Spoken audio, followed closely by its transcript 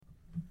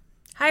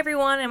Hi,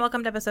 everyone, and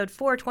welcome to episode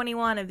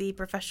 421 of the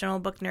Professional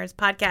Book Nerds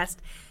podcast,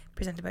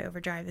 presented by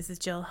Overdrive. This is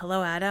Jill.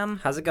 Hello,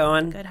 Adam. How's it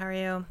going? Good. How are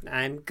you?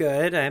 I'm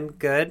good.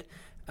 About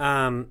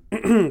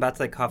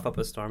to cough up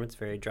a storm. It's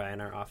very dry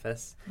in our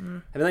office.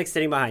 I've been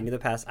sitting behind you the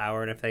past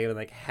hour, and I feel like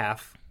I've been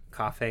half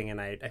coughing,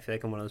 and I feel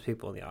like I'm one of those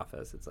people in the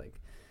office. It's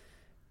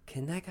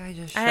can that guy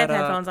just shut up? I have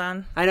headphones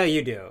on. I know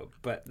you do,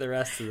 but the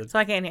rest of the... So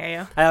I can't hear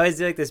you. I always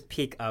do this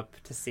peek up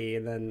to see,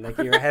 and then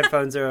your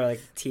headphones are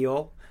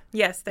teal.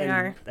 Yes, they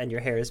are. And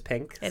your hair is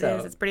pink. It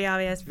is. It's pretty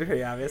obvious.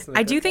 Very obvious.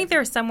 I do think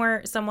there's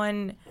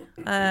someone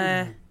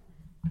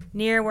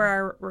near where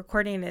our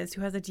recording is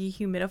who has a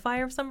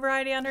dehumidifier of some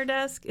variety on her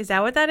desk. Is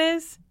that what that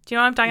is? Do you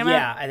know what I'm talking about?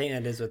 Yeah, I think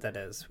that is what that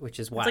is, which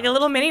is wild. It's a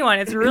little mini one.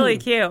 It's really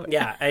cute.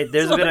 Yeah,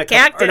 there's been a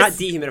cactus. Or not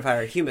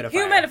dehumidifier, humidifier.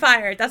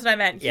 Humidifier. That's what I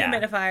meant. Yeah.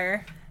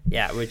 Humidifier.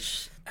 Yeah,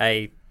 which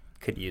I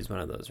could use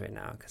one of those right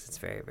now because it's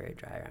very, very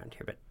dry around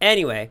here. But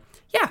anyway,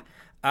 yeah.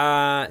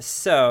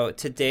 So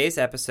today's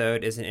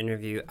episode is an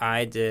interview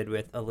I did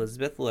with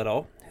Elizabeth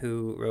Little,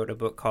 who wrote a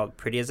book called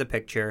Pretty as a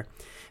Picture,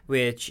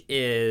 which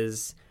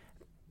is,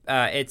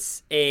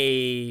 it's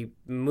a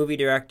movie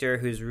director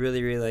who's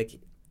really, really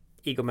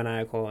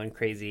egomaniacal and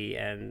crazy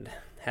and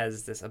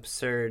has this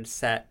absurd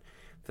set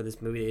for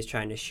this movie that he's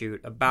trying to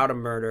shoot about a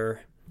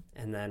murder.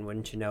 And then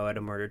wouldn't you know it,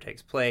 a murder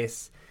takes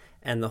place.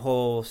 And the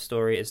whole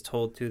story is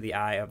told through the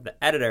eye of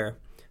the editor,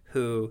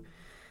 who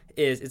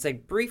is, it's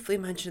briefly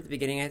mentioned at the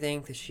beginning, I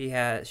think,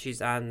 that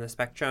she's on the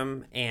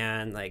spectrum,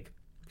 and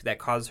that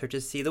causes her to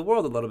see the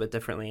world a little bit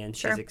differently, and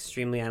she's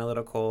extremely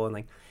analytical,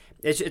 and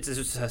it's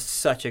just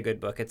such a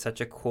good book. It's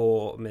such a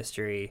cool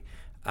mystery,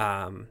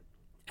 and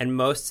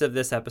most of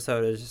this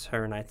episode is just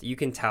her and I. You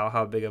can tell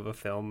how big of a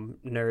film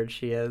nerd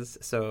she is,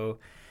 so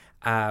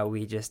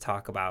we just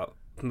talk about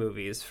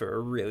movies for a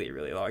really,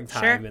 really long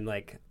time, and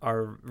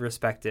our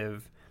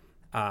respective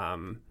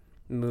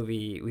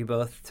movie. We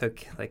both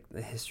took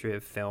the history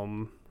of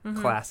film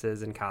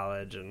classes in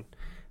college and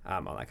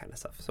all that kind of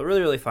stuff. So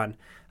really, really fun.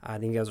 I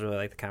think you guys really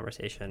like the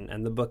conversation,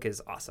 and the book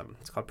is awesome.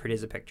 It's called Pretty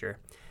as a Picture,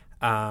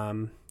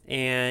 and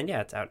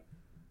yeah, it's out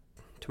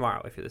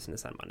tomorrow if you listen to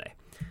this on Monday.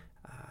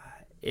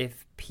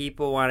 If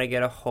people want to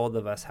get a hold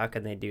of us, how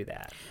can they do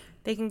that?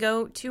 They can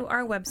go to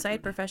our website,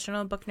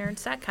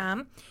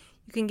 professionalbooknerds.com.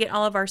 You can get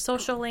all of our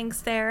social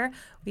links there.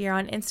 We are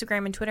on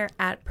Instagram and Twitter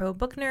at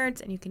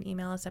ProBookNerds, and you can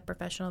email us at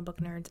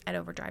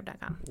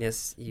professionalbooknerds@overdrive.com.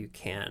 Yes, you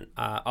can.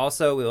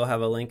 Also, we will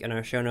have a link in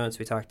our show notes.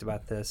 We talked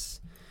about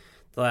this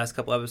the last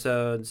couple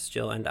episodes.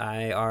 Jill and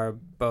I are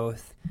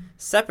both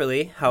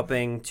separately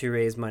helping to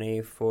raise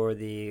money for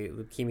the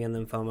Leukemia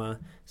and Lymphoma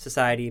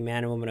Society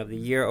Man and Woman of the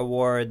Year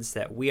Awards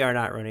that we are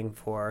not running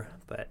for,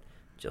 but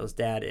Jill's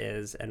dad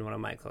is, and one of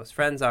my close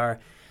friends are.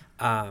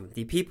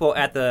 The people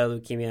at the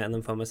Leukemia and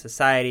Lymphoma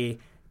Society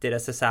did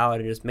us a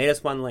solid and just made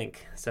us one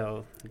link.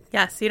 So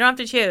yes, you don't have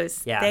to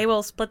choose. Yeah. They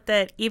will split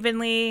that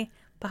evenly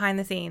behind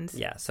the scenes.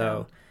 Yeah,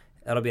 so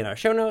that'll be in our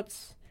show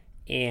notes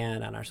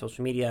and on our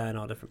social media and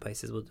all different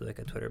places. We'll do a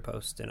Twitter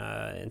post and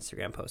a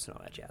Instagram post and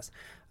all that jazz.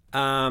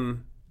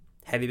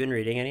 Have you been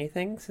reading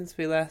anything since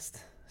we last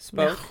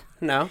spoke?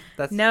 No?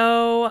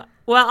 No.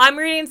 Well, I'm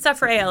reading stuff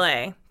for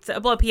ALA.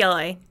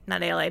 PLA,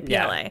 not ALA, PLA.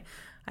 Yeah.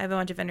 I have a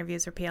bunch of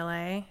interviews for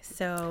PLA,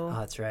 so... Oh,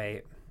 that's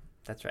right.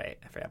 I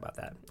forgot about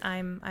that.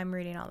 I'm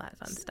reading all that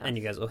fun stuff. And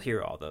you guys will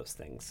hear all those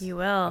things. You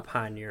will.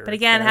 Upon your... But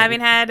again, having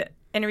had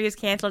interviews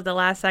canceled at the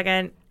last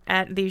second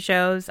at these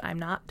shows, I'm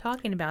not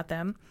talking about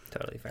them.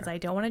 Totally fair. Because I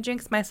don't want to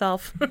jinx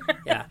myself.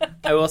 Yeah.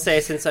 I will say,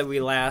 since we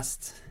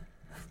last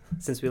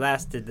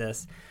did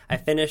this, I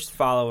finished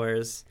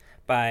Followers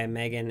by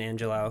Megan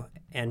Angelo.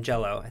 I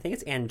think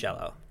it's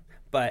Angelo.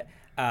 But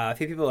a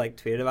few people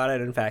tweeted about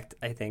it. In fact,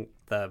 I think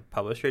the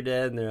publisher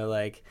did, and they're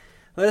let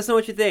us know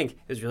what you think. It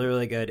was really,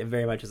 really good. It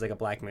very much is a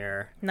Black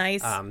Mirror.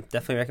 Nice.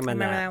 Definitely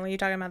recommend that. Remember that when you're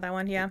talking about that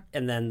one, yeah.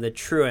 And then The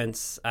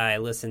Truants I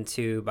listened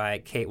to by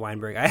Kate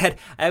Weinberg. I had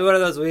one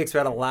of those weeks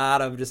where I had a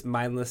lot of just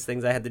mindless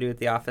things I had to do at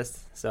the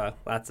office, so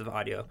lots of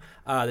audio.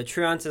 The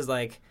Truants is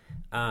an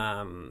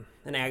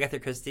Agatha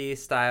Christie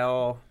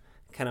style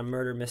kind of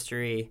murder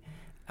mystery,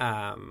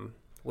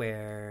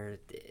 where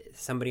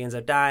somebody ends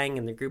up dying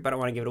in the group. I don't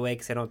want to give it away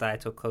because they don't die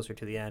until closer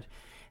to the end.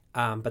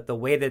 But the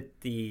way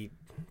that the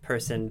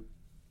person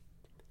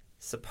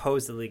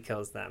supposedly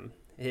kills them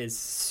is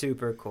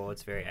super cool.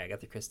 It's very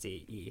Agatha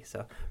Christie-y.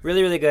 So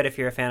really, really good if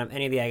you're a fan of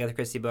any of the Agatha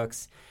Christie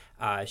books.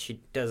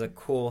 She does a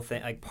cool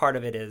thing. Part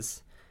of it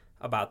is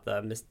about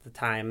the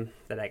time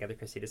that Agatha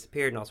Christie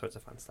disappeared and all sorts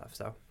of fun stuff.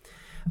 So,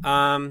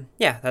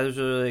 yeah, that was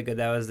really, really good.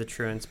 That was The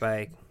Truants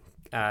by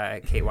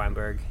Kate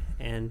Weinberg.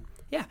 And,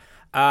 yeah.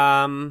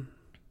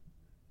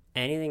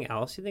 Anything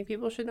else you think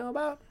people should know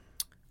about?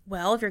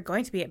 Well, if you're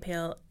going to be at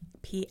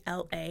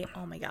PLA,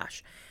 oh my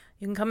gosh,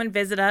 you can come and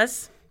visit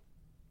us.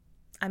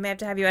 I may have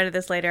to have you edit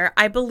this later.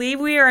 I believe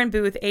we are in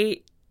booth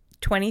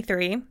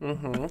 823.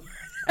 Mm-hmm.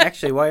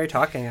 Actually, while you're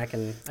talking, I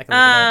can look it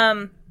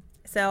up.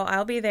 So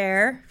I'll be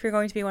there if you're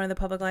going to be one of the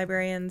public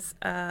librarians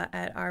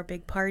at our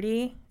big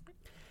party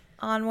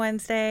on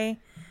Wednesday.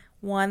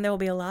 One, there will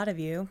be a lot of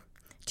you.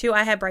 2,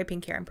 I have bright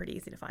pink hair. I'm pretty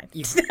easy to find.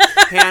 You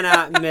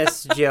cannot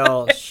miss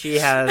Jill. She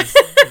has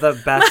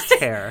the best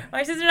hair.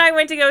 My sister and I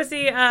went to go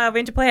see,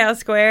 went to Playhouse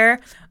Square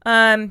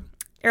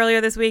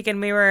earlier this week,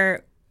 and there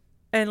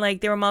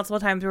were multiple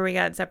times where we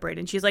got separated.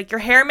 And she's like, your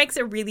hair makes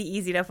it really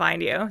easy to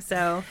find you.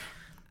 So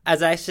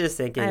as I was just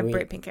thinking, I have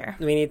bright pink hair.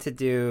 We need to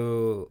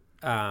do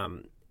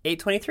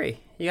 823.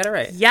 You got it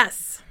right.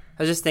 Yes.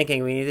 I was just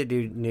thinking we need to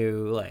do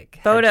new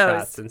photos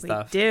headshots and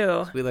stuff. We do.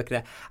 So we looked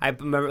at. I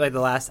remember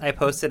I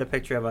posted a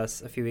picture of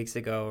us a few weeks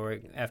ago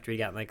after we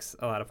got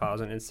a lot of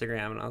followers on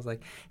Instagram, and I was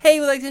like, "Hey,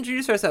 we'd like to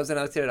introduce ourselves." And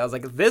I looked at it. I was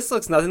like, "This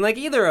looks nothing like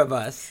either of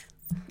us."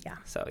 Yeah.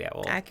 So yeah,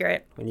 well,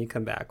 accurate. When you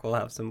come back, we'll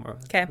have some more.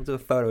 Okay. We'll do a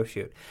photo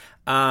shoot.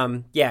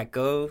 Yeah,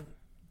 go.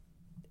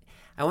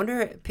 I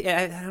wonder.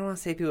 I don't want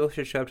to say people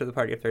should show up to the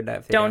party if they're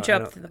not. Don't show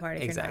up to the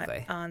party if you're not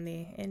on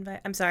the invite.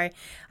 I'm sorry.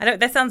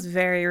 That sounds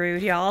very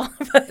rude, y'all.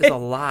 It's a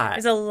lot.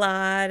 It's a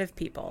lot of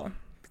people.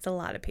 It's a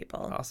lot of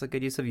people. Also,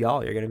 good use of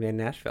y'all. You're going to be in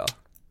Nashville.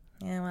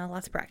 Yeah, well,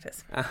 lots of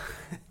practice.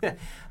 Yeah.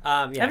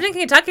 I'm in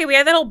Kentucky. We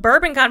had that whole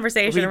bourbon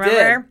conversation.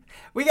 Remember?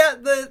 We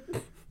got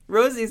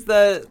Rosie's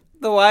the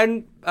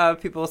wine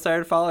people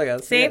started following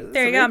us. See,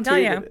 there you go. I'm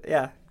telling you.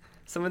 Yeah,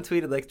 someone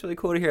tweeted it's really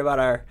cool to hear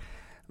about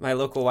my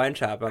local wine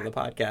shop on the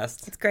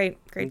podcast. It's great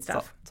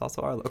stuff. It's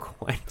also our local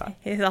wine spot.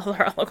 It's also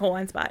our local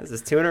wine spot. This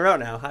is 2 in a row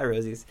now. Hi,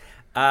 Rosie's.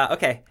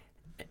 Okay,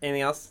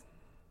 anything else?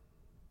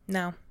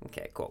 No.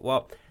 Okay, cool.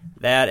 Well,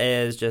 that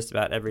is just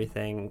about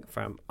everything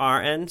from our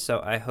end.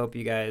 So I hope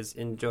you guys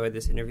enjoyed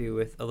this interview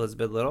with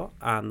Elizabeth Little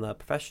on the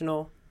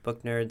Professional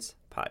Book Nerds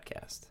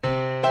podcast.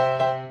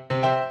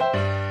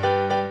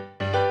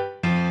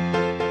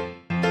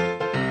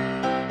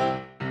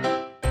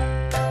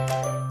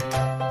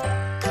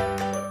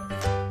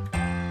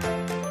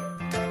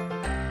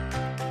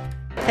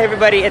 Hey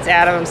everybody, it's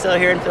Adam. I'm still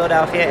here in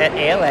Philadelphia at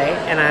ALA,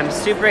 and I'm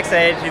super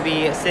excited to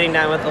be sitting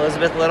down with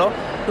Elizabeth Little,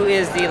 who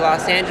is the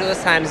Los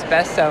Angeles Times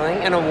best-selling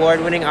and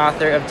award-winning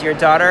author of Dear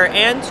Daughter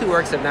and 2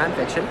 works of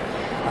nonfiction.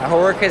 Her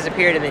work has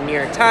appeared in the New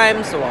York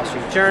Times, the Wall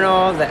Street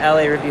Journal, the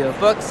LA Review of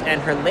Books, and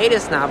her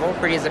latest novel,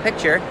 Pretty as a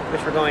Picture,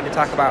 which we're going to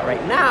talk about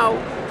right now,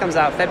 comes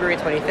out February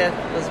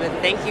 25th. Elizabeth,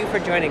 thank you for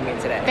joining me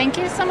today. Thank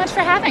you so much for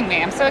having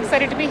me. I'm so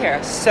excited to be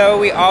here. So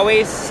we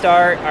always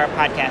start our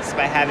podcast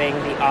by having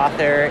the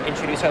author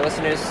introduce our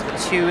listeners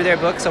to their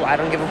book, so I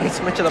don't give away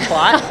too much of the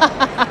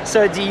plot.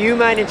 So do you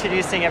mind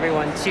introducing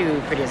everyone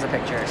to Pretty as a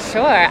Picture?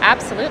 Sure,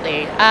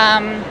 absolutely.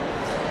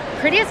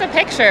 Pretty as a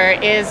Picture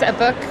is a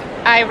book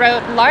I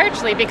wrote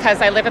largely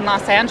because I live in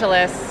Los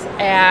Angeles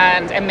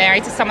and am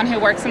married to someone who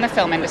works in the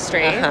film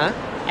industry. Uh-huh.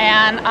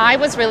 And I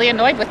was really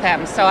annoyed with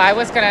him, so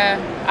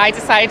I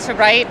decided to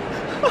write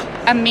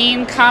a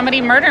mean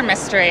comedy murder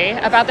mystery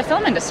about the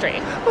film industry.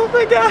 Oh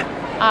my God.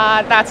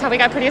 That's how we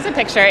got Pretty as a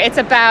Picture. It's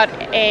about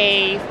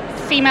a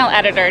female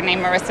editor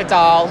named Marissa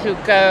Dahl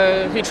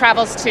who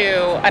travels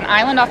to an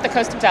island off the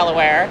coast of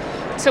Delaware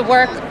to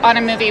work on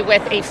a movie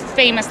with a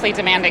famously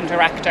demanding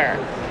director.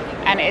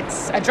 And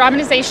it's a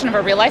dramatization of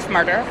a real-life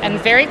murder, and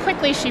very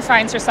quickly she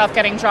finds herself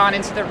getting drawn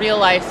into the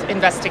real-life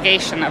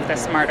investigation of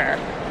this murder.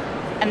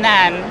 And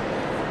then,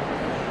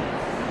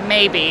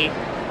 maybe,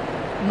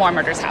 more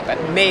murders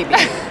happen. Maybe.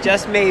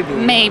 Just maybe.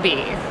 Maybe.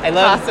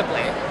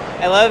 Possibly.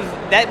 I love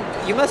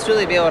that. You must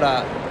really be able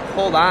to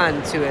hold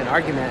on to an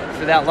argument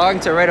for that long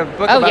to write a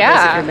book about this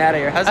if you're mad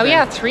at your husband. Oh,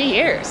 yeah, 3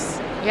 years.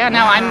 Yeah, no,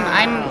 wow.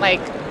 I'm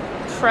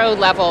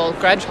pro-level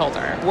grudge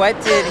holder. What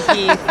did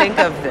he think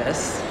of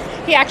this?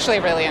 He actually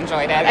really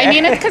enjoyed it. I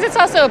mean, because it's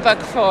also a book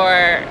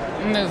for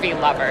movie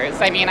lovers.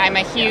 I mean, I'm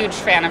a huge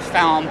fan of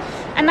film.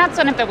 And that's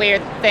one of the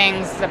weird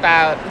things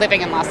about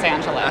living in Los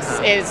Angeles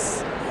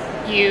is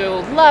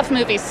you love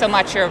movies so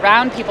much. You're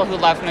around people who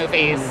love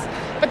movies.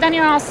 But then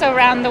you're also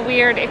around the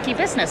weird, icky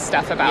business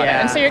stuff about it.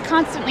 And so you're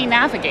constantly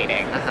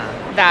navigating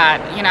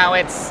that. You know,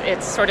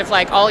 it's sort of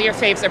like all your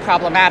faves are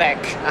problematic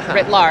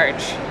writ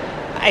large.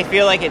 I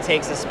feel like it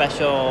takes a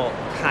special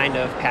kind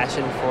of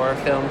passion for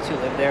film to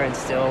live there and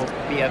still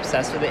be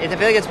obsessed with it. I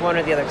feel like it's one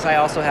or the other, because I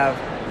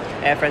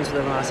have friends who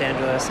live in Los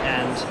Angeles,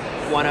 and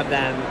one of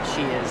them,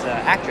 she is an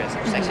actress.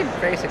 She's actually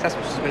very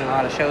successful. She's been in a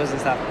lot of shows and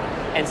stuff.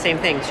 And same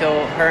thing,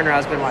 her and her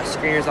husband watch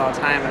screeners all the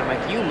time, and I'm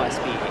like, you must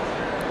be,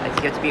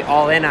 you have to be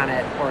all in on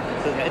it, or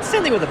completely. It's the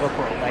same thing with the book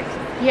world.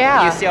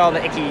 You see all the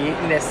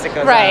ickiness that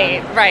goes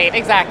on. Right,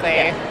 exactly.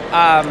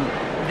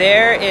 Yeah.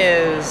 There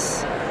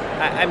is,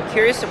 I'm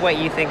curious of what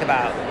you think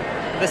about,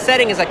 the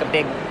setting is a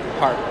big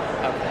part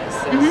of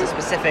this. There's a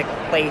specific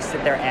place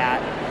that they're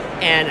at.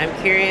 And I'm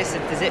curious,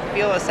 does it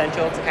feel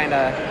essential to kind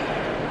of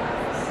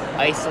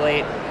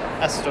isolate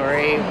a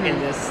story in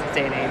this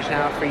day and age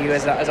now for you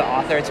as an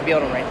author to be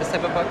able to write this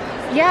type of book?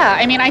 Yeah,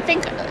 I mean, I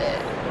think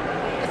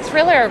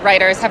thriller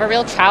writers have a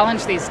real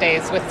challenge these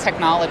days with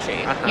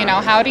technology. You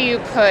know, how do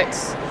you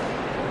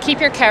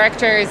keep your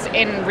characters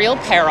in real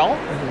peril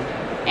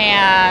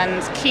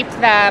and keep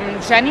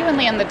them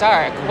genuinely in the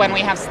dark when we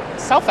have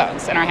cell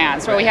phones in our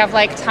hands, where we have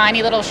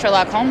tiny little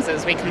Sherlock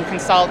Holmeses we can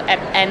consult at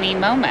any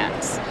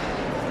moment.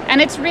 And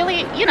it's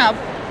really,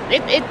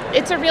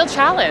 it's a real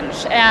challenge.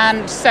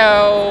 And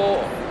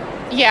so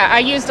Yeah, I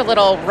used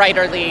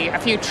a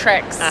few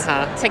tricks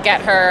to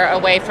get her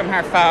away from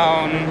her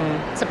phone,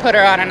 to put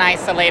her on an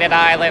isolated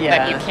island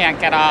that you can't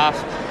get off.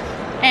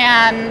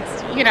 And,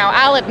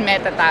 I'll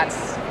admit that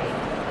that's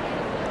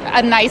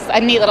a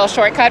neat little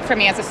shortcut for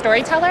me as a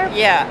storyteller.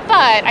 Yeah.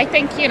 But I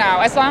think,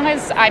 as long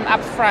as I'm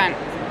upfront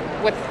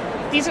with,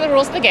 these are the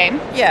rules of the game.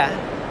 Yeah.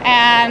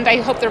 And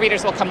I hope the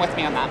readers will come with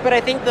me on that. But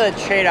I think the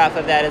trade-off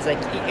of that is, like,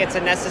 it's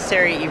a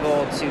necessary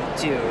evil to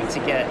do to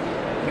get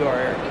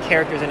your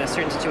characters in a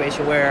certain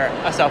situation where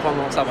a cell phone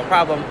won't solve a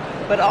problem,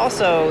 but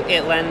also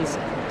it lends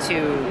to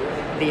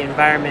the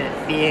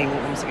environment being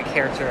almost like a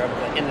character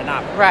in the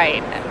novel.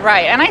 Right.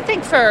 And I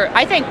think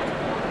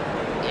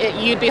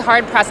you'd be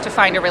hard-pressed to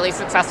find a really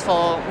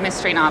successful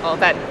mystery novel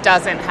that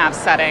doesn't have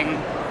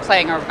setting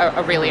playing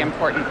a really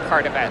important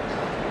part of it.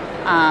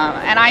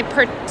 And I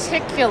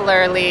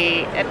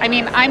particularly,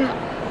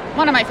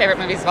 one of my favorite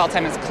movies of all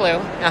time is Clue.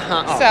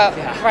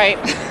 Right.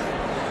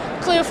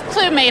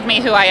 Clue made me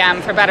who I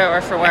am, for better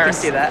or for worse. I can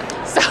see that.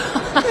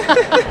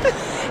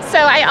 So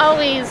I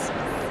always,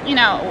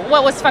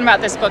 what was fun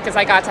about this book is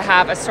I got to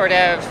have a sort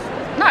of,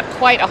 not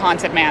quite a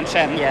haunted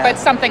mansion, but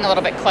something a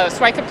little bit close,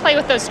 where I could play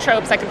with those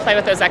tropes, I could play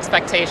with those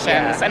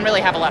expectations, and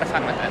really have a lot of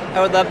fun with it. I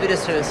would love to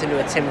just turn this into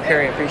a Tim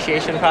Curry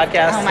appreciation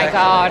podcast. Oh my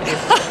God.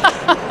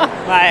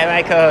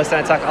 My co-host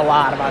and I talk a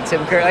lot about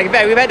Tim Curry. Like,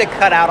 we've had to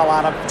cut out a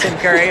lot of Tim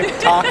Curry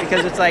talk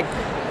because it's like,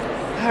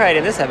 all right,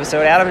 in this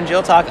episode, Adam and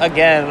Jill talk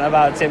again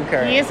about Tim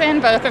Curry. He is in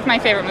both of my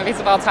favorite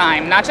movies of all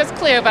time. Not just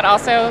Clue, but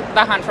also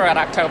The Hunt for Red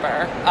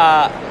October.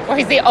 Where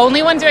he's the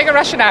only one doing a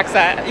Russian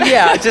accent.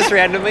 Yeah, just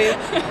randomly.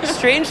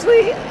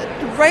 Strangely,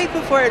 right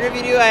before I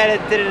interviewed you, I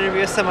did an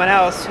interview with someone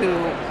else who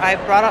I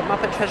brought up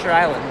Muppet Treasure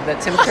Island,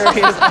 that Tim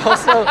Curry is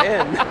also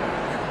in.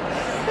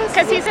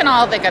 Because he's in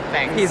all the good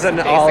things. He's in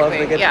basically. all of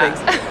the good things.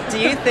 Do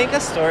you think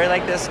a story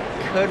like this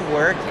could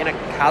work in a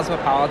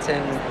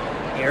cosmopolitan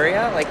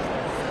area? Like,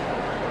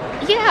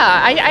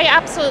 yeah, I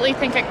absolutely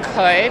think it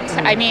could.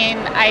 I mean,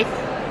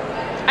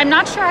 I'm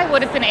not sure I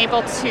would have been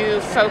able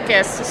to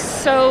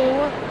focus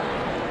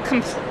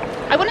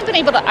I wouldn't have been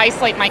able to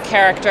isolate my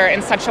character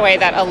in such a way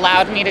that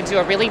allowed me to do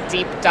a really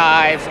deep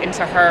dive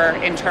into her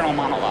internal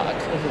monologue.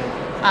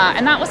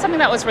 And that was something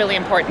that was really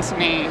important to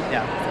me,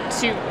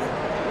 to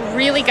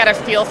really get a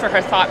feel for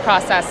her thought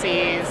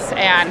processes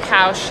and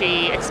how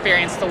she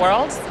experienced the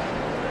world.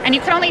 And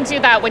you can only do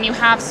that when you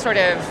have sort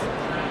of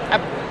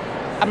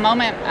a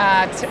moment,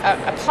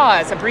 a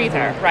pause, a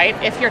breather, right?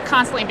 If you're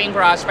constantly being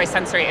barraged by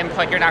sensory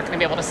input, you're not going to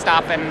be able to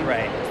stop and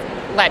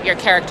let your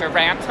character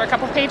rant for a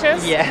couple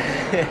pages. Yeah.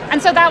 And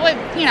so that would,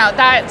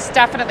 that's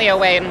definitely a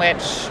way in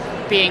which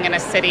being in a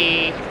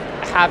city,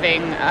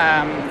 having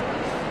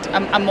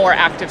a more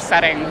active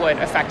setting would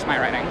affect my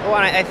writing. Well,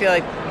 and I feel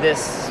like this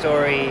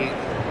story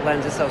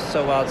lends itself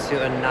so well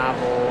to a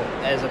novel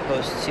as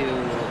opposed to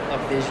a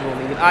visual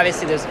medium.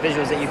 Obviously, there's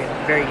visuals that you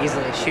can very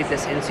easily shoot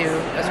this into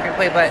a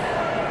screenplay, but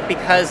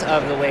because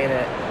of the way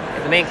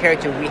that the main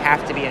character, we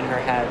have to be in her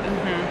head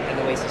and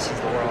the ways that she's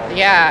the world.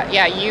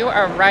 Yeah, you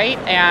are right,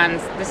 and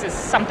this is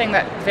something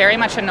that very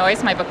much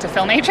annoys my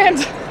book-to-film agent.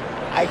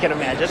 I can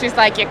imagine. She's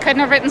like, you couldn't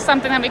have written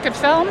something that we could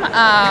film?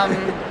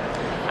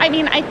 I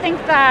mean, I think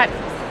that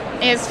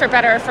is, for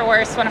better or for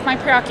worse, one of my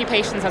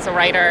preoccupations as a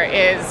writer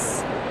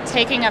is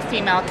taking a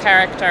female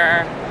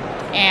character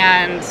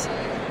and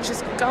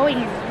just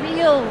going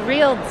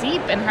real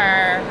deep in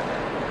her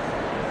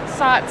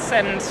thoughts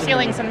and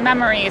feelings and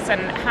memories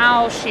and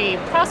how she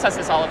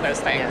processes all of those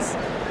things.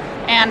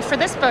 And for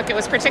this book, it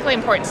was particularly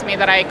important to me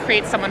that I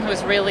create someone who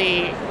is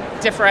really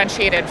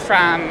differentiated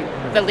from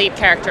the lead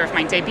character of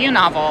my debut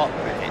novel.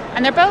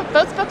 And they're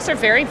both books are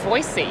very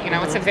voicey.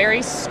 It's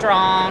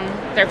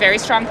they're very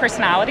strong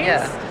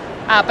personalities,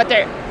 but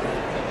they're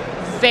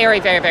very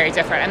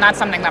different. And that's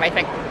something that I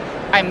think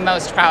I'm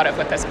most proud of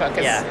with this book.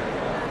 Is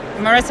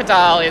Marissa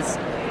Dahl is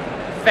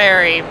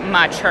very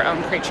much her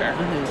own creature.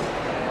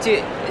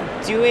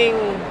 Doing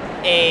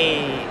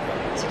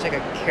such like a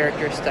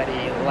character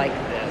study like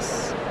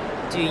this,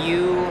 do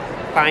you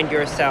find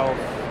yourself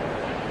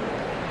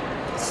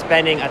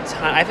spending a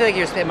ton? I feel like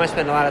you must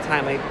spend a lot of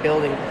time like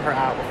building her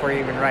out before you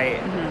even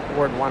write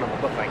word one of a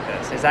book like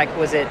this.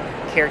 Was it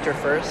character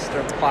first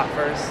or plot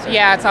first? Or?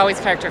 Yeah, it's always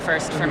character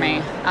first for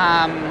me.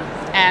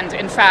 And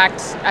in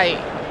fact,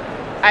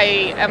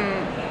 I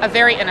am a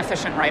very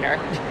inefficient writer.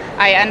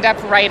 I end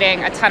up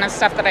writing a ton of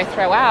stuff that I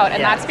throw out,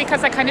 and that's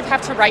because I kind of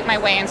have to write my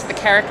way into the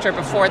character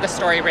before the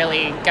story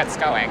really gets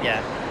going.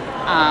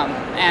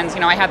 And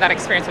I had that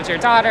experience with your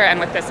daughter, and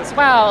with this as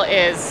well,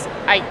 is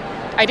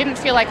I didn't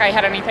feel like I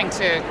had anything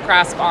to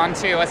grasp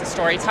onto as a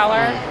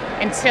storyteller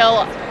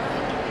until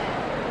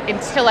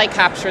I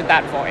captured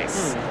that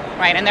voice,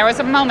 right? And there was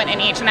a moment in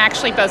each, and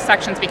actually both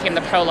sections became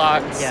the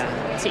prologues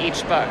to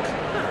each book,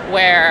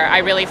 where I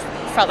really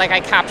felt like I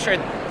captured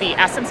the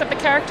essence of the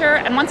character,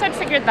 and once I'd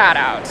figured that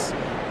out,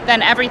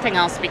 then everything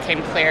else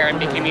became clear and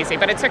became easy.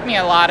 But it took me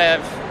a lot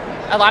of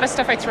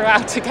stuff I threw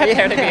out to get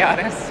there, to be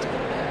honest.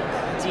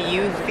 Do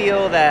you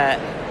feel that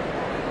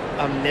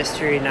a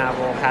mystery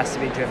novel has to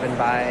be driven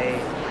by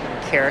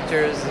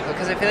characters?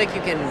 Because I feel like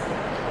you can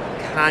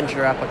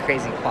conjure up a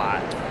crazy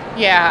plot.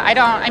 Yeah,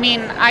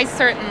 I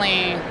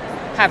certainly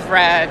have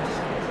read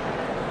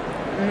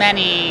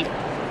many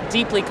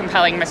deeply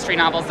compelling mystery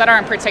novels that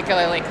aren't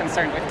particularly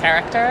concerned with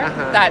character,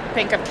 that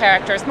think of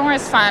characters more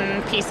as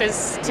fun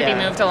pieces to be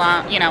moved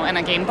along, in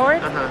a game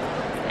board.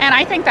 And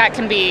I think that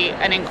can be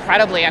an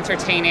incredibly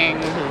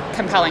entertaining,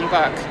 compelling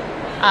book.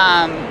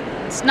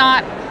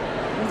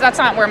 That's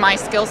not where my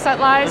skill set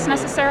lies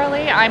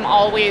necessarily.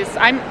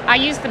 I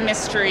use the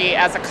mystery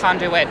as a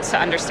conduit to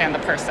understand the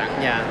person.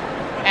 Yeah.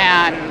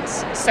 And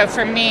so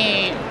for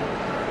me,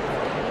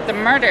 the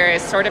murder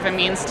is sort of a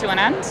means to an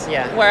end.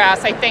 Yeah.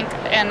 Whereas I think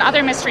in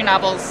other mystery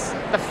novels,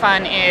 the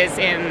fun is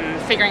in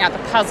figuring out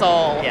the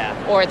puzzle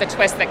or the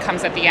twist that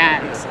comes at the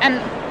end.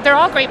 And they're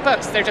all great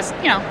books. They're just,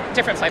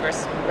 different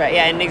flavors. Right,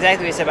 yeah, and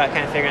exactly what you said about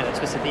kind of figuring out the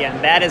twist at the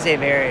end. That is a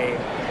very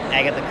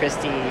Agatha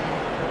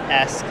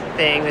Christie-esque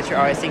thing that you're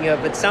always thinking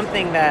of, but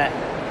something that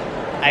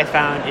I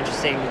found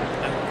interesting,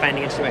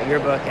 finding interesting about your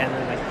book, and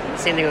then like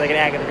same thing with like an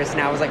Agatha Christie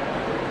now, was like,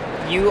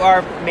 you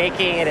are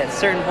making it at a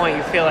certain point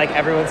you feel like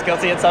everyone's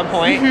guilty at some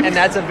point, and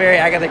that's a very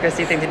Agatha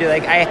Christie thing to do.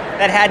 Like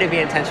that had to be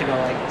intentional,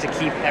 like to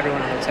keep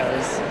everyone on their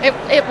toes.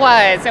 It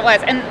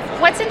was. And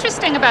what's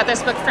interesting about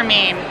this book for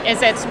me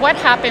is it's what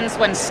happens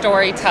when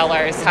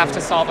storytellers have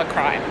to solve a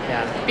crime.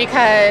 Yeah.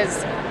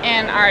 Because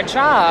in our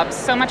jobs,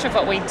 so much of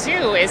what we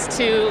do is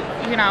to,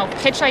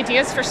 pitch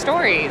ideas for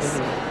stories.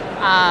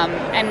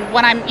 And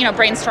when I'm,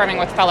 brainstorming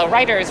with fellow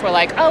writers, we're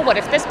like, oh, what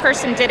if this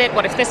person did it?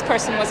 What if this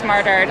person was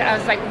murdered? I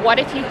was like, what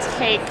if you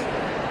take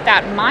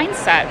that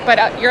mindset,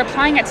 but you're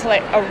applying it to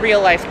like a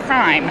real life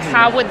crime?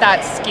 How would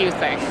that skew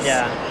things?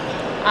 Yeah.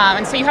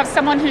 And so you have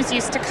someone who's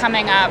used to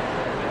coming up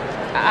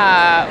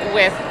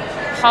with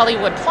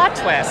Hollywood plot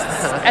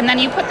twists, and then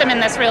you put them in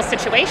this real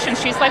situation.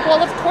 She's like,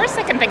 well, of course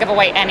I can think of a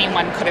way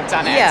anyone could have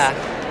done it. Yeah.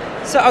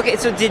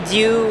 So did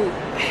you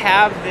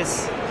have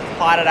this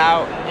plotted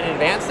out in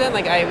advance then?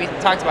 Like we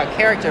talked about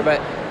character,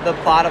 but the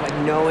plot of like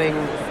knowing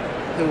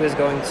who was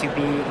going to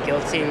be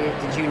guilty,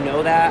 did you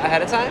know that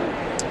ahead of time?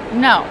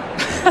 No.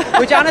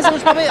 Which honestly,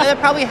 that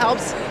probably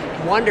helps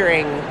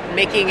wondering,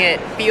 making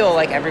it feel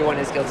like everyone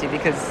is guilty,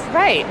 because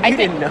you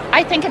didn't know.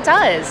 I think it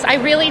does. I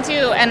really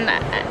do. And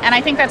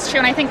I think that's true.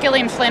 And I think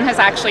Gillian Flynn has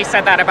actually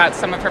said that about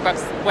some of her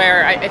books,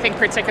 where I think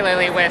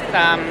particularly with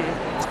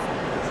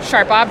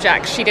Sharp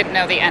Objects, she didn't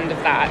know the end of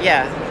that.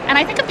 Yeah. And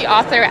I think if the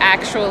author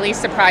actually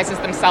surprises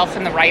themselves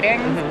in the writing,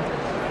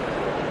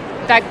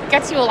 that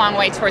gets you a long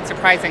way towards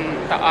surprising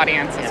the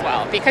audience as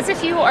well. Because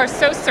if you are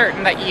so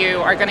certain that you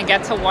are going to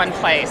get to one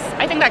place,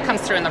 I think that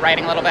comes through in the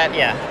writing a little bit.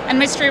 Yeah. And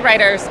mystery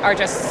writers are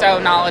just so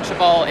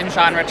knowledgeable in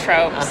genre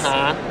tropes.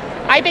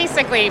 I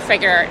basically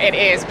figure it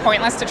is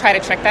pointless to try to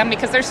trick them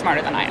because they're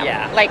smarter than I am.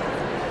 Yeah. Like,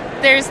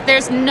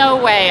 there's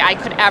no way I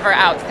could ever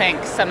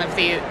outthink some of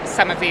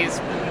these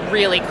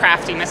really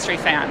crafty mystery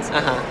fans.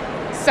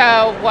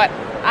 So what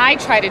I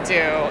try to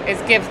do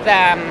is give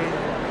them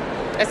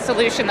a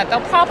solution that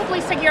they'll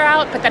probably figure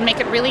out, but then make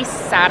it really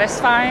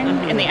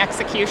satisfying in the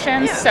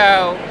execution. Yeah.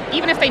 So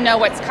even if they know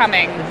what's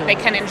coming, they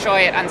can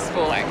enjoy it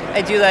unspooling.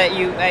 I do that.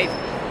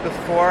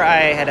 Before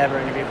I had ever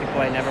interviewed people,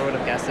 I never would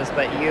have guessed this,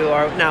 but you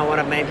are now one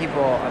of many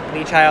people.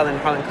 Lee Child and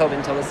Harlan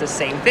Coben told us the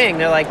same thing.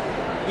 They're like,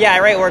 yeah, I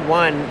write word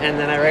 1, and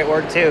then I write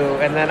word 2,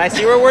 and then I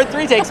see where word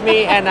 3 takes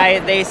me, and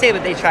they say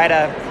that they try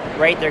to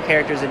write their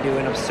characters and do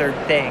an absurd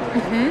thing,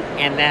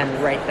 and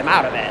then write them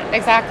out of it.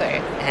 Exactly.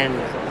 And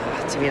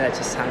to me, that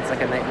just sounds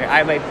like a nightmare.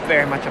 I'm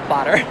very much a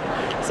plotter,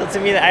 so to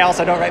me, I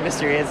also don't write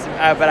mysteries,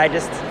 but I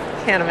just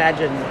can't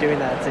imagine doing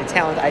that. It's a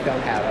talent I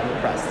don't have. I'm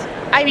impressed.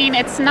 I mean,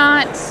 it's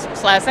not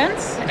pleasant,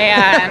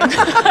 and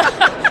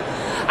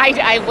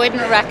I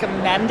wouldn't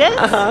recommend it.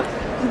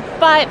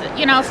 But,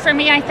 for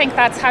me, I think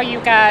that's how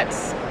you get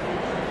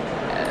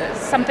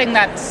something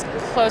that's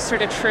closer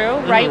to true,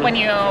 right? When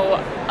you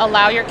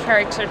allow your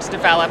character to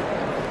develop,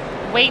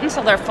 wait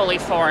until they're fully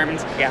formed,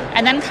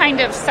 and then kind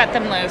of set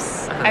them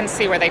loose and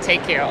see where they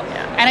take you.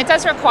 And it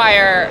does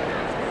require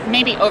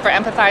maybe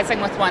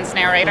over-empathizing with one's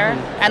narrator,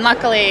 and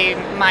luckily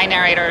my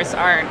narrators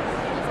aren't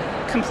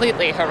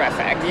completely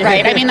horrific,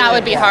 right? I mean, that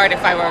would be hard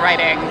if I were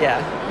writing,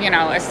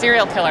 a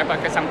serial killer book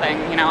or something.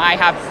 I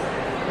have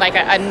like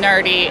a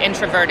nerdy,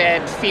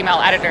 introverted female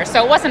editor,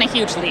 so it wasn't a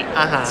huge leap,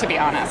 to be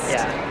honest.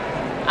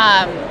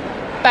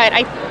 But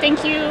I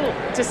think you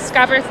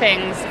discover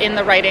things in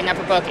the writing of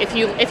a book if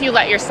you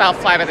let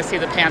yourself fly by the seat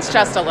of the pants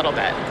just a little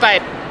bit.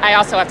 But I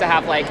also have to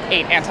have like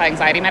 8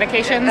 anti-anxiety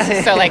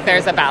medications, so like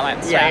there's a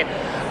balance,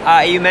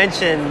 right? You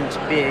mentioned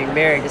being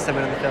married to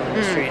someone in the film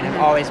industry and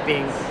have always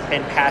been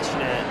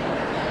passionate.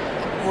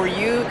 Were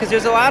you, because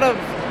there's a lot of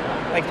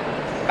like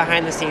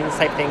behind the scenes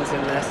type things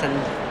in this, and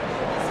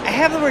I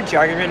have the word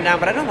jargon written down,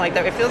 but I don't like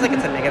that. It feels like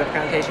it's a negative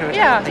connotation, which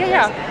I don't think it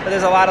is. But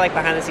there's a lot of like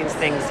behind the scenes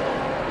things.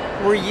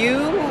 Were you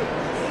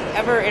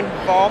ever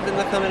involved in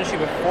the film industry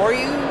before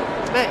you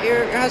met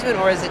your husband,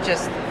 or is it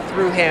just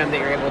through him that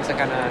you're able to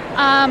kind of...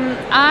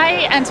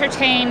 I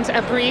entertained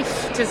a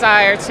brief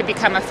desire to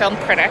become a film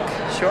critic.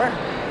 Sure.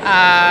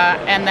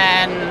 And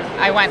then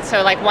I went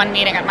to like one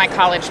meeting at my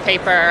college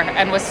paper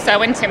and was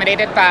so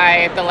intimidated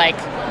by the like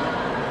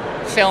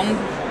film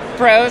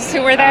bros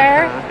who were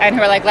there Uh-huh. and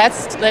who were like,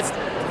 let's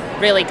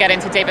really get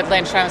into David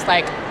Lynch. And I was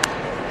like,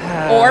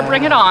 or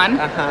bring it on.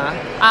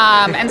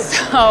 And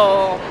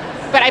so,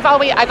 but I've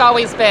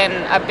always been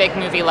a big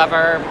movie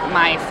lover.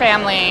 My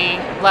family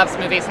loves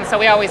movies, and so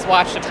we always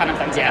watched a ton of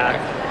them together.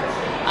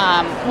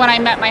 When I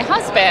met my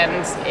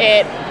husband,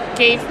 it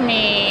gave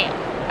me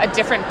a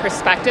different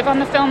perspective on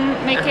the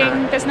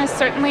filmmaking business,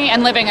 certainly,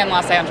 and living in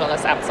Los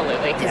Angeles,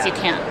 absolutely, because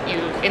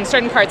in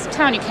certain parts of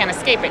town, you can't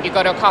escape it. You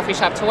go to a coffee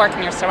shop to work,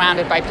 and you're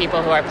surrounded by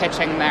people who are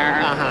pitching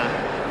their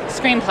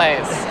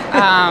screenplays.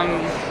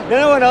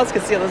 No one else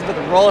could see Elizabeth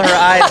roll her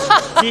eyes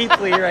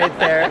deeply right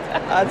there.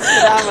 That's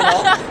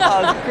phenomenal.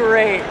 That was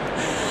great.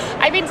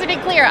 I mean, to be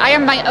clear, I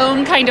am my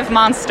own kind of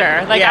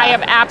monster. Like, I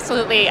am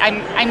absolutely,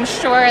 I'm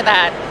sure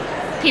that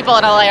people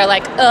in LA are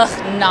like, ugh,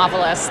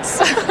 novelists.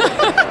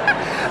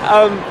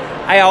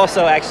 I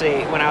also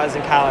actually, when I was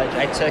in college,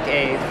 I took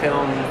a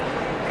film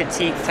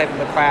critique type of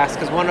a class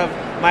because one of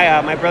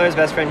my brother's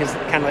best friend, who's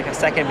kind of like a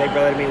second big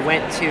brother to me,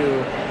 went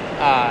to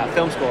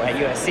film school at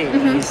USC.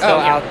 He's still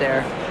out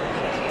there.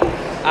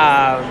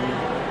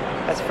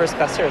 That's first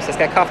class service. Just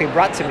got coffee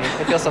brought to me.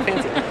 I feel so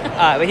fancy.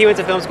 But he went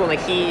to film school, and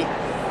like he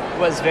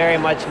was very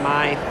much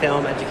my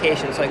film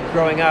education. So like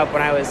growing up,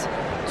 when I was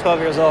 12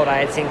 years old, I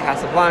had seen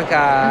Casablanca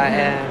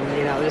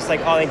and just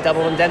like all like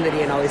Double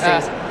Indemnity and all these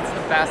things. It's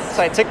the best.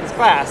 So I took this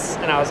class,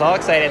 and I was all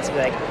excited to be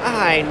like,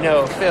 I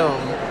know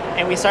film.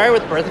 And we started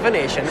with Birth of a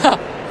Nation.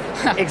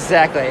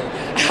 Exactly.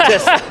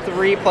 Just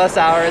 3+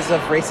 hours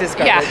of racist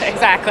garbage. Yeah,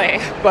 exactly.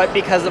 But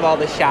because of all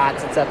the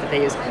shots and stuff that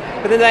they use.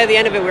 But then at the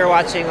end of it, we were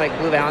watching like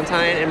Blue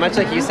Valentine, and much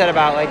like you said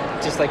about like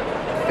just like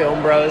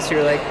film bros who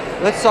are like,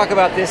 let's talk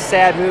about this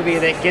sad movie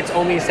that gets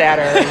only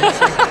sadder. And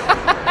it's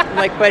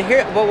like,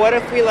 but what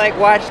if we like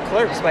watched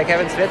Clerks by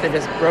Kevin Smith and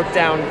just broke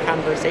down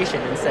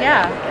conversation and said,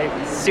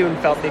 I soon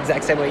felt the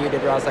exact same way you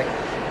did, where I was like,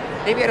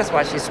 maybe I just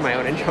watch these for my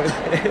own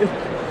enjoyment.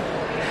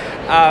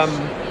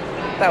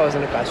 That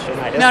wasn't a question.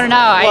 No.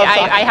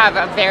 I have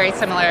a very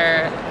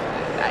similar.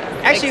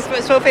 Actually,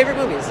 so favorite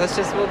movies.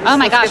 Oh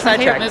my gosh, my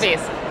favorite movies.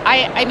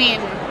 I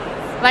mean,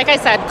 like I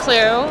said,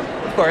 Clue.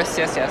 Of course,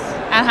 yes.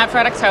 And Hunt for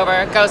Red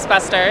October,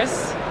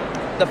 Ghostbusters.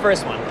 The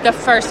first one. The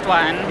first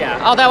one. Yeah.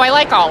 Although I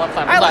like all of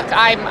them.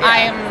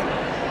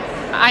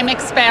 I'm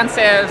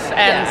expansive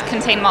and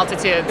contain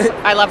multitudes.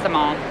 I love them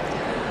all.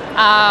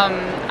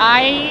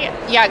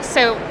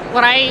 So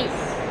when I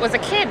was a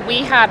kid, we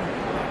had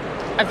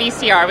a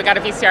VCR. We got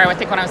a VCR, I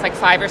think, when I was like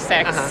 5 or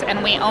 6,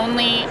 and we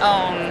only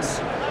owned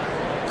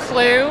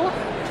Clue,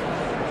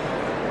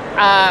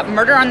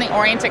 Murder on the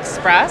Orient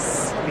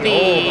Express,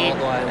 the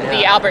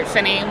Albert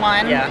Finney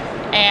one,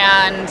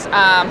 and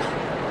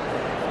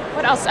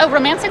what else? Oh,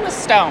 Romancing the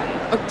Stone,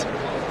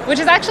 which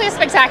is actually a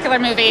spectacular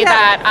movie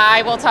that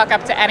I will talk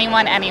up to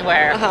anyone,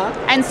 anywhere.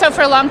 And so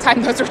for a long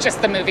time, those were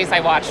just the movies I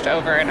watched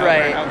over and over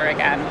and over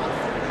again.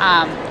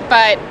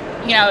 But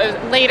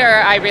later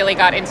I really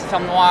got into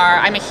film noir.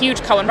 I'm a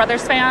huge Coen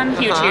Brothers fan,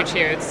 huge.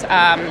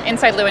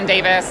 Inside Llewyn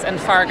Davis and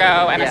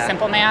Fargo and A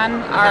Simple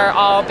Man are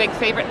all big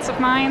favorites of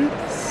mine.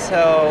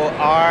 So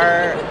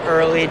our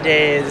early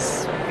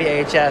days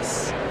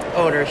VHS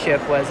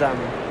ownership was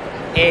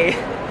a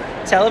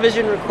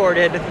television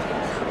recorded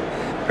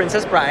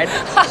Princess Bride,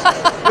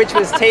 which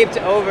was taped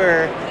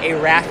over a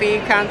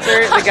Raffi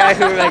concert. The guy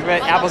who like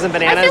read Apples and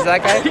Bananas,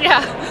 that guy?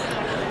 Yeah.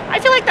 I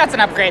feel like that's an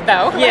upgrade,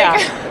 though. Yeah,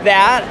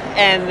 that,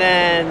 and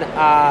then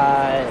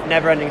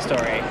Neverending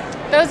Story.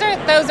 Those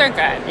are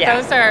good. Yeah.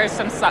 Those are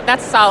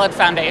that's solid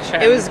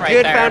foundation. It was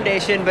good there.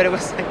 foundation, but it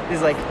was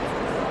like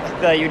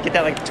you'd get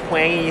that like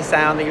twangy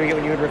sound that you would get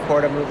when you would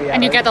record a movie.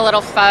 And you get the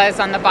little fuzz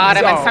on the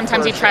bottom, and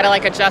sometimes you try to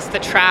like adjust the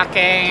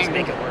tracking. Just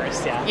make it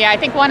worse, yeah. Yeah, I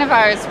think one of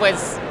ours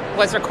was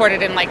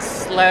recorded in like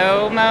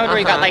slow mode, where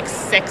you got like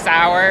 6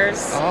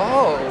 hours.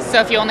 Oh. So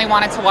if you only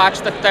wanted to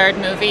watch the third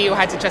movie, you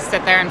had to just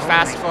sit there and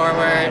fast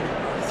forward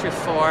through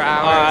 4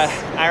 hours.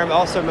 I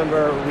also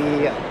remember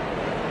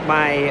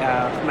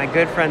my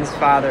good friend's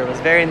father was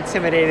very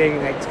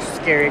intimidating, like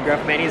scary,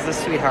 gruff man. He's a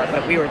sweetheart,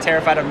 but we were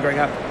terrified of him growing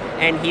up.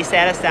 And he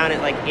sat us down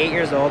at like 8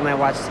 years old, and I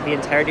watched the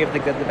entirety of The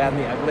Good, the Bad,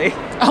 and the Ugly.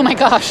 Oh my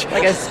gosh!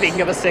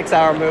 Speaking of a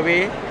 6-hour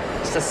movie,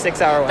 just a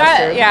 6-hour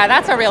Western.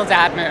 That's a real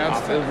dad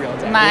move. Real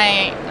dad.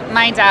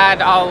 My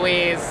dad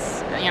always,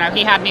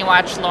 he had me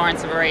watch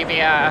Lawrence of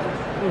Arabia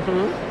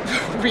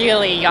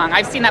really young.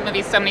 I've seen that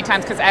movie so many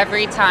times because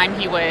every time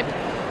he would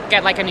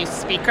get like a new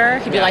speaker,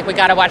 he'd be like, we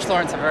got to watch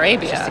Lawrence of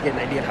Arabia. Just to get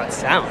an idea of how it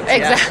sounds.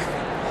 Exactly.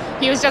 Yeah.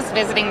 He was just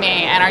visiting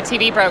me, and our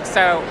TV broke,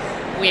 so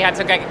we had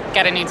to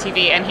get a new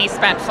TV, and he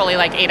spent fully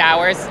like 8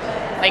 hours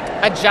like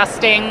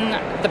adjusting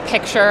the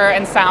picture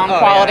and sound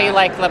quality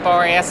like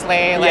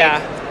laboriously.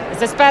 Like, is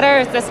this better?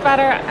 Is this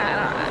better?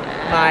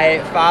 My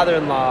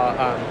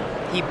father-in-law,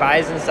 he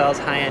buys and sells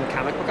high-end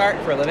comic book art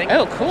for a living.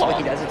 Oh, cool. That's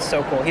what he does. It's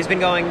so cool. He's been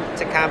going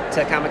to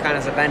Comic-Con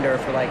as a vendor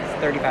for like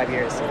 35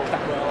 years.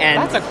 And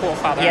that's a cool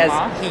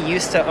father-in-law. He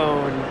used to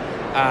own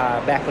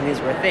back when these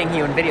were a thing,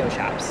 he owned video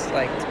shops,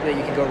 like that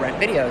you could go rent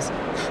videos.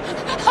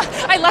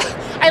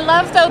 I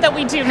love though that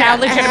we do now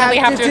legitimately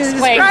have to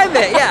explain. Describe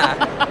it, yeah.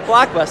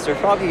 Blockbuster,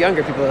 for all of you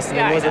younger people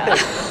listening, was a thing.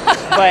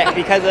 But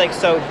because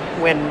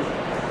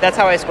that's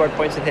how I scored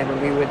points with him,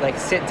 and we would like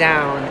sit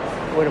down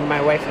when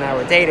my wife and I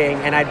were dating,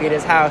 and I'd be at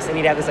his house, and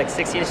he'd have this like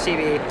 60-inch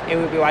TV,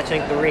 and we'd be watching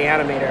like, The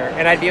Reanimator,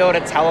 and I'd be able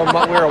to tell him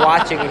what we were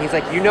watching, and he's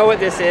like, you know what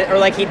this is? Or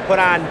like he'd put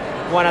on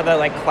one of the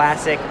like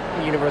classic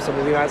Universal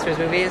Movie Monsters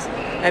movies,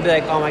 and I'd be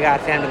like, oh my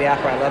god, Phantom of the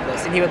Opera, I love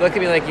this. And he would look at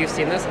me like, you've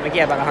seen this? I'm like,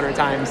 yeah, about 100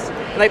 times.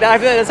 And like I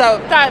feel like that's how...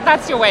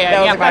 That's your way in, that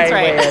was yeah, my that's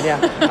right. way in,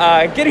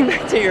 yeah. Getting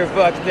back to your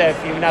book,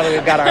 now that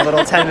we've got our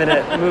little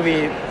 10-minute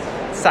movie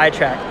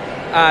sidetrack,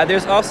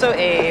 there's also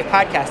a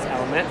podcast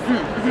element,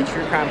 a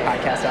true crime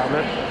podcast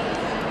element.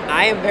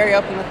 I am very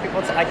open with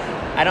people.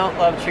 I don't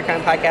love true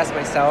crime podcasts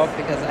myself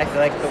because I feel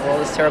like the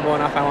world is terrible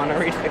enough. I want to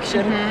read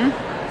fiction.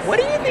 What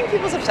do you think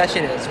people's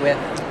obsession is with?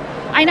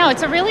 I know,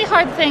 it's a really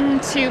hard thing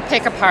to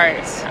pick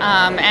apart.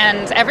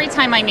 And every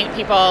time I meet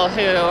people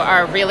who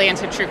are really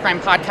into true crime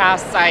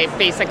podcasts, I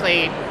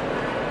basically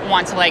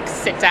want to like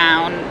sit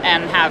down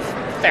and have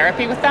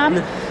therapy with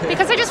them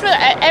because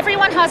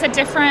everyone has a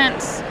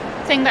different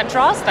thing that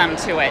draws them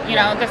to it. You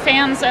know, the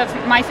fans of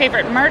My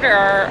Favorite Murder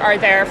are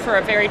there for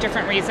a very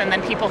different reason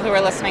than people who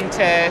are listening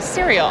to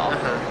Serial.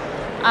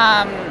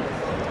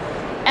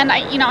 And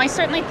I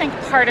certainly think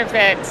part of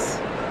it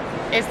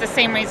is the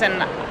same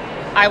reason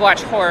I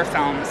watch horror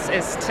films,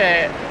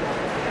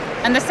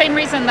 and the same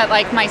reason that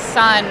like my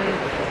son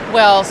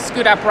will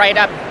scoot up right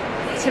up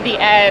to the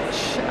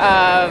edge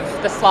of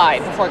the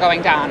slide before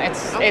going down.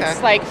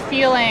 It's like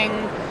feeling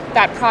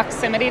that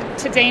proximity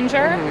to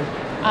danger,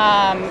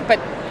 but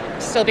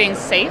still being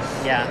safe.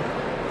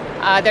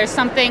 Yeah. There's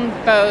something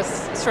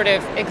both sort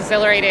of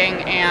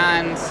exhilarating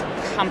and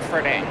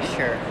comforting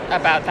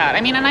about that.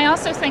 I mean, and I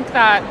also think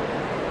that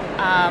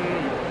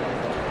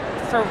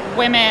for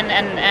women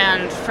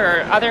and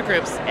for other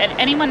groups,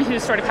 anyone who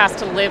sort of has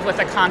to live with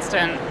a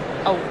constant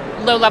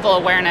low-level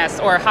awareness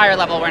or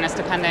higher-level awareness,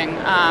 depending,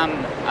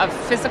 of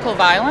physical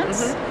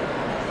violence,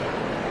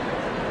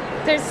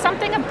 there's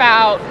something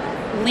about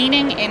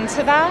leaning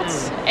into that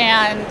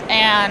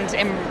and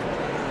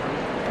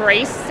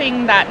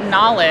embracing that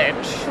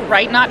knowledge,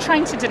 right? Not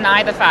trying to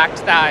deny the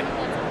fact that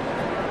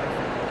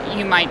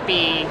you might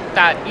be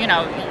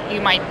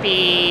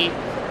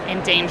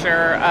in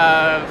danger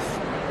of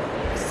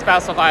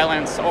spousal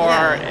violence or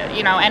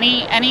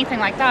anything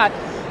like that,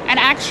 and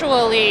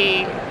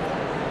actually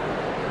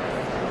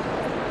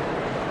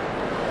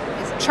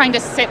trying to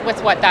sit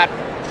with what that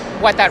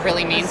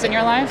really means in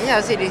your life. Yeah,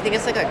 so do you think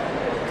it's like a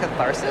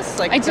catharsis?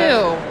 Like I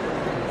do.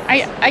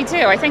 I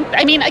do. I think,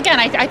 I mean, again,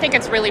 I think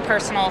it's really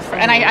personal,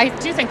 and I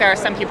do think there are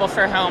some people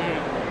for whom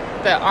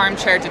the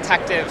armchair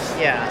detective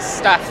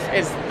stuff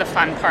is the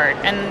fun part.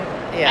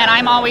 And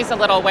I'm always a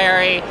little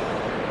wary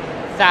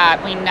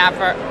that we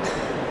never...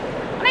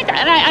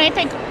 And I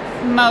think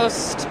more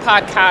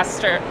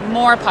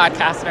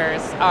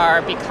podcasters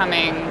are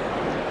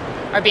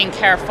being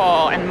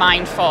careful and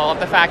mindful of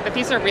the fact that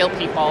these are real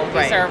people.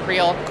 These are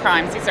real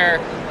crimes. These are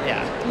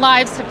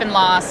lives have been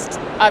lost,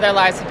 other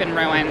lives have been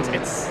ruined.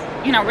 It's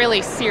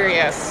really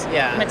serious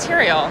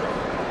material.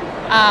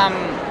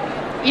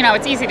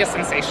 It's easy to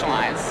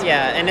sensationalize.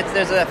 Yeah, and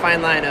there's a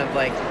fine line of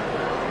like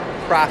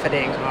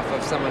profiting off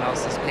of someone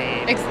else's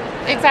pain.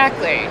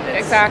 Exactly.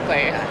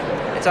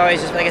 It's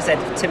always just, like I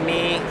said, to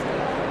me,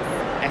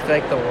 I feel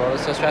like the world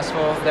is so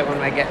stressful that when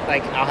I get,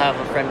 like, I'll have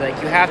a friend be like,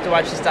 you have to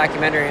watch this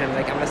documentary, and I'm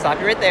like, I'm going to stop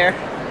you right there.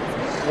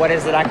 What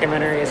is the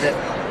documentary? Is it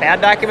a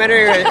bad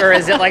documentary, or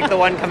is it like the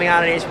one coming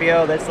out on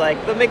HBO that's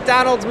like the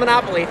McDonald's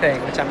Monopoly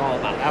thing, which I'm all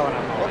about. That one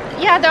I'm all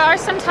about. Yeah, there are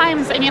some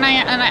times, I mean,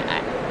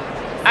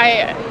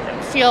 I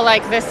feel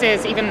like this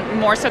is even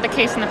more so the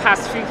case in the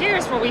past few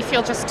years where we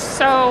feel just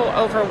so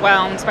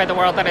overwhelmed by the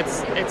world that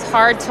it's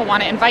hard to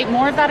want to invite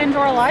more of that into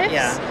our lives.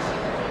 Yeah.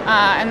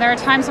 And there are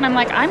times when I'm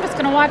like, I'm just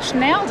going to watch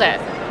Nailed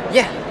It.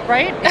 Yeah.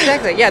 Right?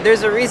 Exactly. Yeah,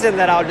 there's a reason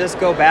that I'll just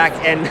go back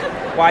and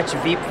watch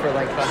Veep for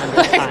like the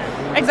 100th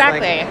time.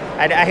 Exactly.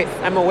 Like,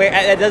 I'm aware.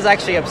 It does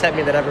actually upset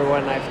me that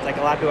everyone, like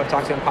a lot of people I've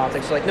talked to in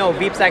politics, are like, no,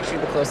 Veep's actually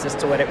the closest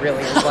to what it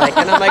really is like.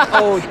 And I'm like,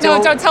 oh,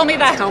 don't tell me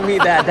that. Tell me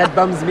that. That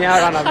bums me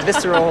out on a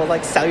visceral,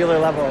 like cellular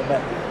level.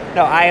 But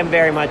no, I am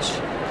very much,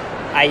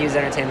 I use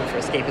entertainment for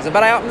escapism.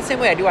 But in the same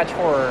way, I do watch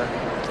horror.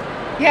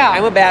 Yeah.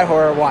 I'm a bad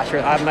horror watcher.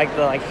 I'm like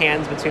the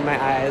hands between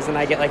my eyes, and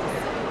I get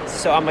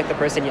so I'm like the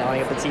person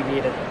yelling at the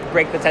TV to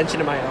break the tension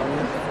of my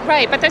own.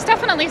 Right, but there's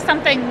definitely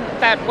something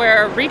that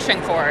we're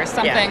reaching for,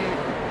 something,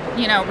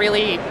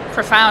 really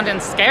profound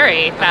and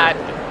scary that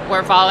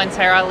we're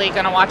voluntarily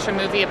going to watch a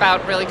movie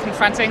about really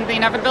confronting the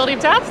inevitability of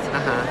death.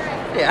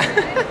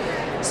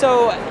 Yeah.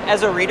 So,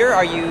 as a reader,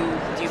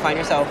 do you find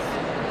yourself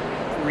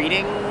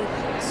reading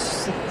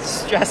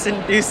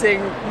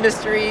stress-inducing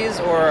mysteries,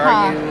 or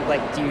are you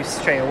do you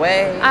stray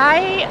away?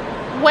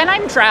 When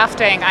I'm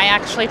drafting, I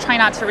actually try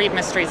not to read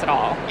mysteries at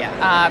all.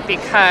 Yeah.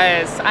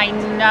 Because I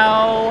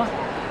know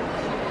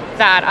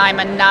that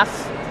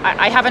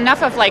I have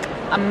enough of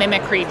a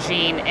mimicry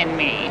gene in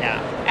me. Yeah.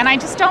 And I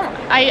just don't,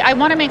 I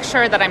want to make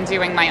sure that I'm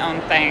doing my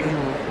own thing.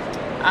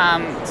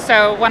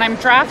 So when I'm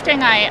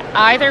drafting, I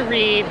either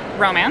read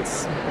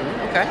romance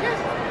Okay.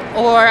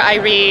 or I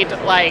read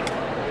like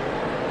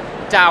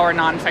dour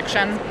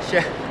nonfiction.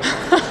 Sure.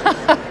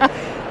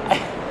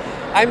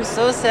 I'm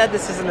so sad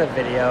this isn't a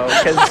video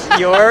because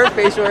your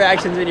facial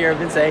reactions when you've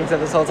been saying stuff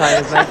this whole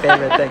time is my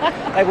favorite thing.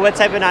 Like, what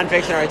type of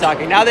nonfiction are we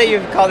talking? Now that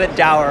you've called it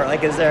dour,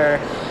 like, is there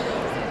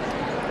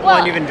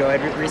one you've enjoyed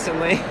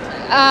recently?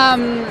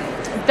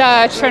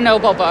 The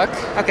Chernobyl book.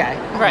 Okay.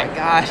 Right. Oh my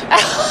gosh.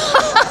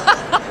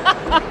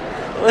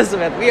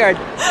 Elizabeth, we are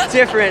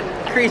different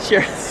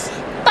creatures.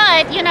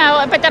 But,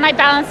 but then I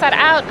balance that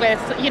out with,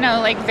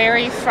 like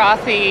very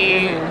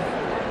frothy,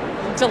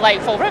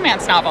 delightful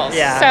romance novels.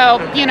 Yeah. So,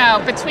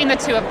 between the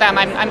two of them,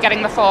 I'm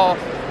getting the full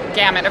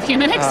gamut of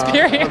human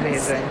experience.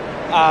 Amazing.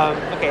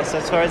 Okay, so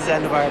towards the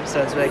end of our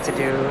episodes, we like to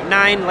do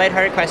 9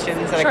 lighthearted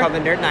questions that I call the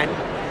Nerd 9.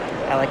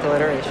 I like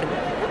alliteration.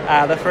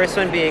 The first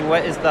one being,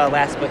 what is the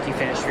last book you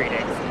finished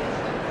reading?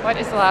 What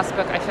is the last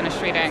book I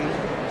finished reading?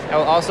 I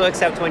will also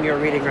accept one you're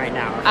reading right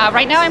now.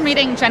 Right now I'm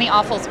reading Jenny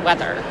Awful's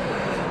Weather.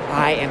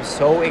 I am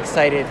so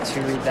excited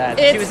to read that.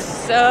 It's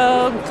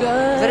so good.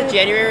 Is that a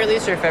January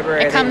release or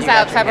February? It comes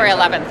out February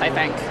 11th, I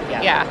think.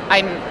 Yeah.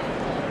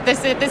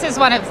 This is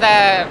one of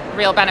the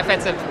real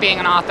benefits of being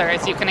an author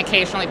is you can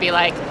occasionally be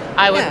like,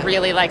 I would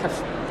really like an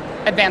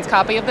advanced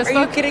copy of this book.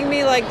 Are you kidding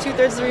me? Like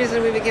 2/3 of the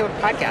reason we became a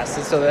podcast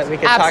is so that we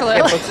could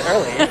get books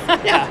early.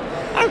 Yeah.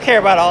 I don't care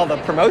about all the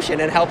promotion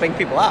and helping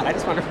people out. I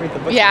just want to read the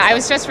book. Yeah, I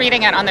was just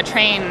reading it on the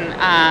train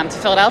to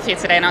Philadelphia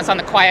today, and I was on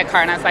the quiet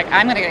car, and I was like,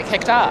 I'm going to get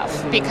kicked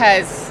off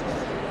because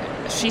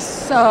she's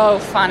so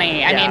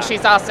funny. I mean,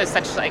 she's also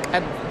such like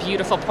a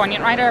beautiful,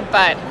 poignant writer,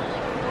 but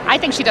I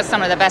think she does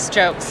some of the best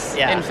jokes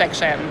in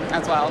fiction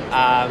as well.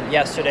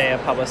 Yesterday, a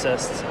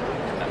publicist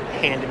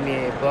handed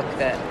me a book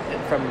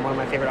from one of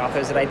my favorite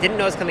authors that I didn't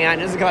know was coming out,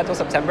 and it doesn't come out until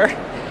September.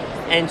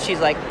 And she's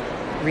like,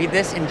 read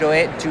this, enjoy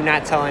it, do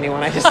not tell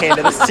anyone I just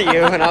handed this to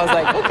you. And I was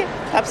like, okay,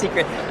 top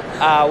secret.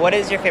 What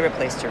is your favorite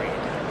place to read?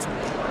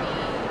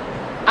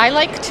 I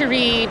like to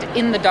read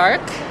in the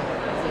dark.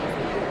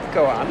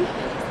 Go on.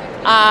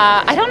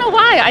 I don't know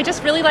why. I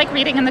just really like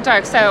reading in the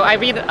dark. So I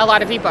read a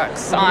lot of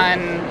ebooks on,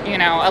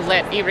 a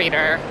lit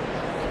e-reader.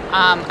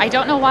 I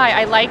don't know why.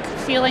 I like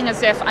feeling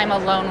as if I'm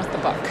alone with the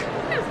book.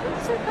 Yeah,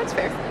 that's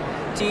fair.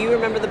 Do you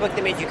remember the book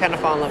that made you kind of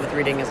fall in love with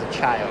reading as a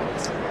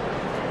child?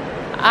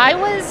 I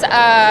was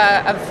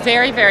a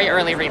very, very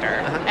early reader.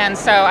 And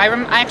so I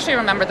actually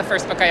remember the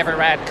first book I ever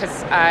read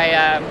because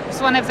I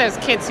was one of those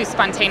kids who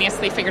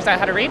spontaneously figures out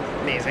how to read.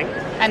 Amazing.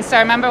 And so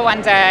I remember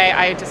one day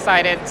I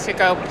decided to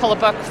go pull a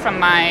book from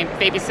my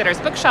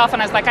babysitter's bookshelf,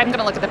 and I was like, I'm going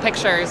to look at the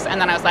pictures.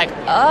 And then I was like,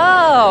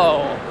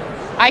 oh,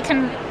 I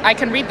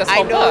can read this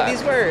whole book. I know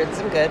these words.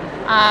 I'm good.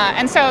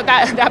 And so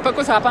that book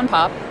was Hop on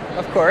Pop.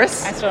 Of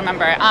course. I still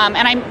remember.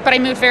 But I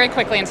moved very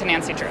quickly into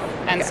Nancy Drew.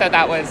 And so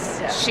that was,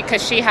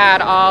 because she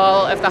had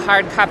all of the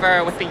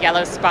hardcover with the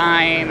yellow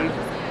spine.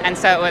 And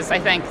so it was, I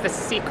think, The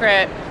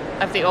Secret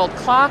of the Old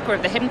Clock or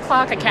The Hidden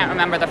Clock. I can't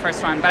remember the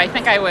first one, but I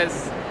think I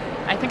was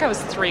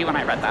 3 when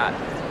I read that.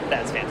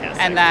 That's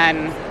fantastic. And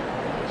then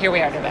here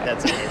we are today.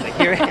 That's amazing.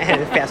 Here,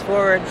 fast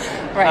forward.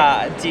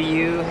 Right.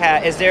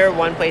 Is there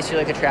one place you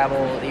like to travel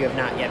that you have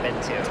not yet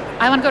been to?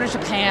 I want to go to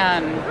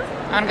Japan.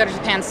 I want to go to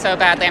Japan so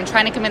badly. I'm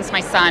trying to convince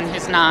my son,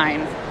 who's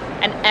 9,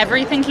 and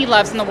everything he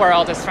loves in the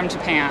world is from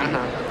Japan.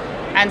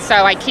 And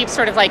so I keep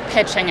sort of like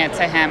pitching it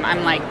to him.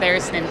 I'm like,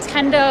 there's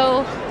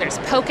Nintendo, there's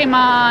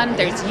Pokemon,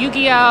 there's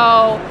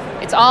Yu-Gi-Oh!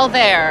 It's all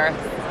there.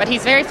 But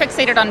he's very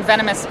fixated on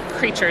venomous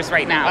creatures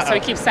right now. So he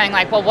keeps saying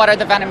like, well, what are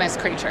the venomous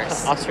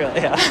creatures?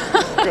 Australia.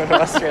 Go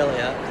to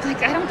Australia.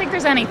 Like, I don't think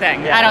there's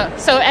anything. Yeah.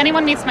 So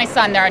anyone meets my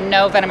son, there are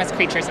no venomous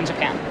creatures in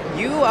Japan.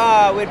 You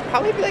would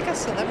probably be like a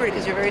celebrity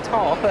because you're very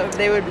tall.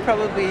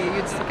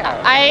 You'd stick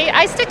out.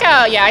 I stick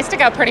out, I stick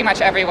out pretty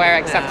much everywhere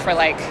except for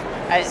like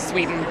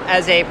Sweden.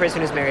 As a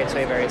person who's married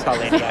to a very tall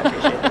lady, I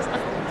appreciate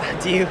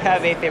this. Do you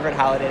have a favorite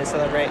holiday to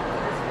celebrate?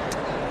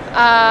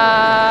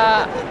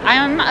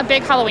 I'm a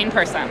big Halloween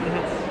person,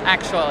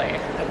 actually.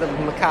 The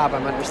macabre,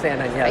 I'm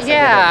understanding, yes.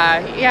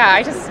 Yeah,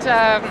 I just,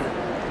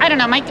 I don't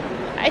know,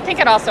 I think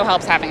it also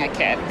helps having a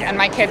kid. And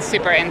my kid's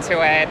super into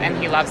it, and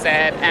he loves it,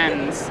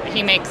 and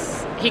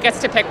he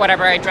gets to pick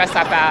whatever I dress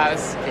up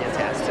as.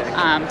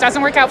 Fantastic.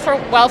 Doesn't work out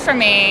well for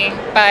me,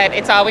 but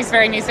it's always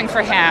very amusing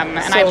for him,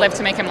 and I live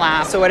to make him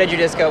laugh. So what did you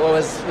just go? What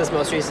was this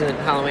most recent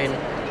Halloween?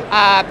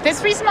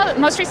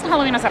 Most recent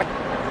Halloween was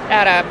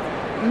at a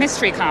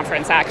mystery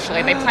conference,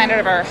 actually. They planned it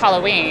over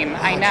Halloween.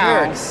 I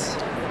know. Jerks.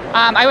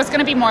 I was going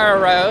to be Moira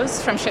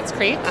Rose from Schitt's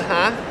Creek.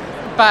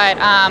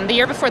 But the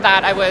year before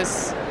that, I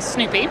was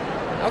Snoopy.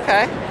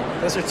 Okay.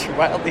 Those are two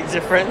wildly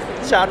different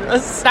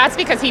genres. That's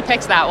because he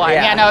picked that one.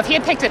 Yeah. No, if he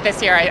had picked it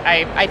this year,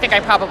 I think I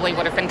probably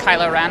would have been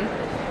Kylo Ren.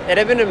 It'd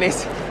have been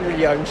amazing if your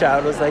young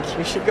child was like,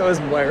 you should go as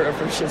Moira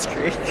from Schitt's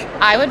Creek.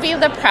 I would be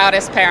the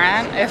proudest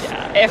parent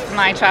if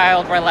my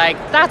child were like,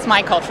 that's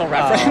my cultural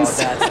reference.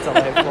 Oh, that's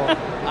delightful.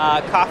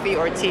 Coffee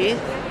or tea?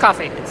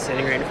 Coffee. It's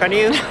sitting right in front of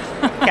you.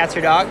 Cats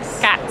or dogs?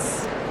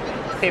 Cats.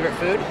 Favorite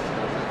food?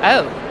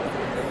 Oh,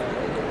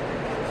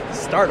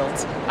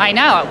 Startled. I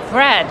know.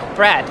 Bread.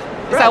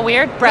 Is that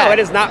weird? Bread. No, it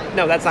is not.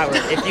 No, that's not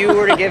weird. If you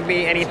were to give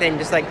me anything,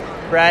 just like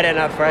bread and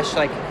a fresh,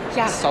 like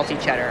salty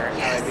cheddar,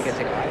 that would be good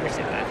to go. I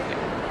understand that.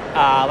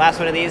 Last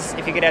one of these.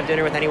 If you could have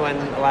dinner with anyone,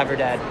 alive or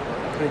dead,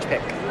 who would you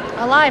pick?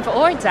 Alive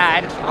or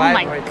dead? Oh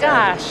my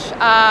gosh.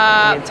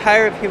 The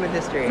entire of human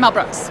history. Mel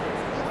Brooks.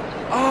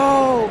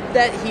 Oh,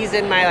 that he's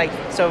in my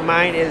So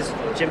mine is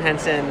Jim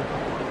Henson,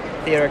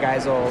 Theodore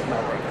Geisel,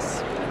 Mel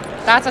Brooks.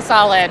 That's a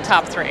solid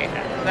top 3.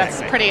 Yeah,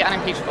 That's exactly. pretty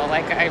unimpeachable.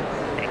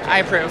 I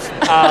approve.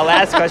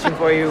 Last question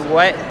for you.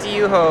 What do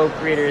you hope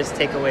readers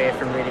take away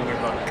from reading your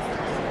book?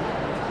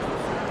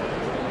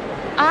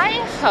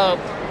 I hope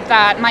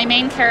that my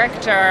main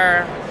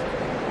character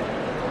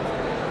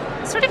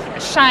sort of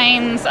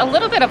shines a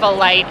little bit of a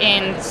light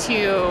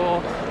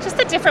into just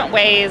the different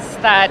ways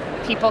that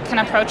people can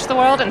approach the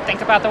world and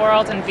think about the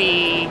world and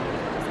be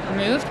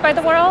moved by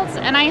the world.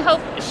 And I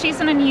hope she's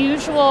an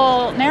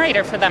unusual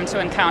narrator for them to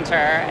encounter,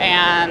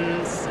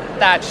 and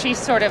that she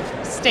sort of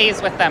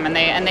stays with them and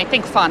they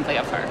think fondly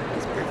of her.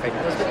 That's perfect.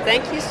 Elizabeth,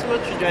 thank you so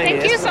much for joining me.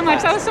 Thank you so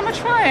much. That was so much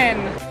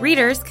fun.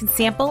 Readers can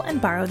sample and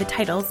borrow the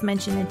titles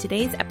mentioned in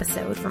today's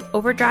episode from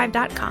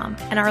Overdrive.com,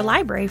 and our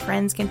library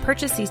friends can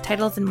purchase these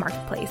titles in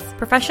Marketplace.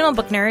 Professional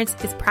Book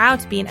Nerds is proud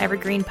to be an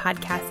Evergreen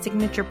Podcast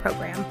signature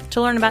program.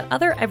 To learn about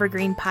other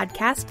Evergreen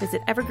podcasts,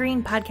 visit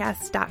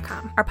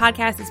evergreenpodcasts.com. Our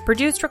podcast is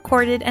produced,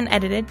 recorded, and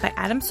edited by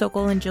Adam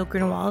Sokol and Jill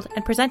Grunewald,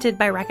 and presented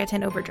by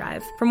Rakuten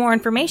Overdrive. For more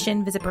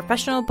information, visit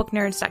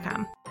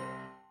professionalbooknerds.com.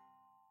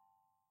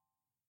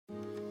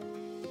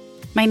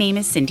 My name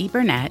is Cindy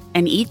Burnett,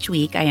 and each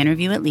week I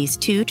interview at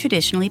least 2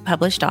 traditionally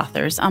published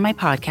authors on my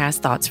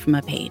podcast, Thoughts from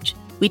a Page.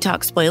 We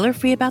talk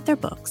spoiler-free about their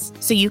books,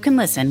 so you can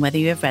listen whether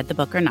you have read the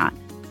book or not.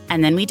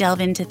 And then we delve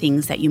into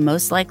things that you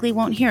most likely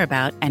won't hear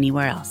about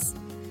anywhere else.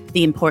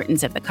 The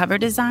importance of the cover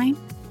design,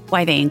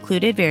 why they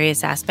included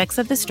various aspects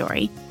of the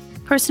story,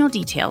 personal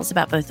details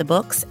about both the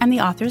books and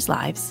the authors'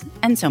 lives,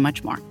 and so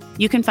much more.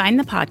 You can find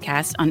the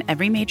podcast on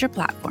every major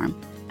platform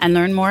and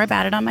learn more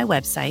about it on my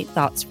website,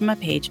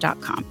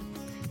 thoughtsfromapage.com.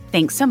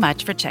 Thanks so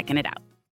much for checking it out.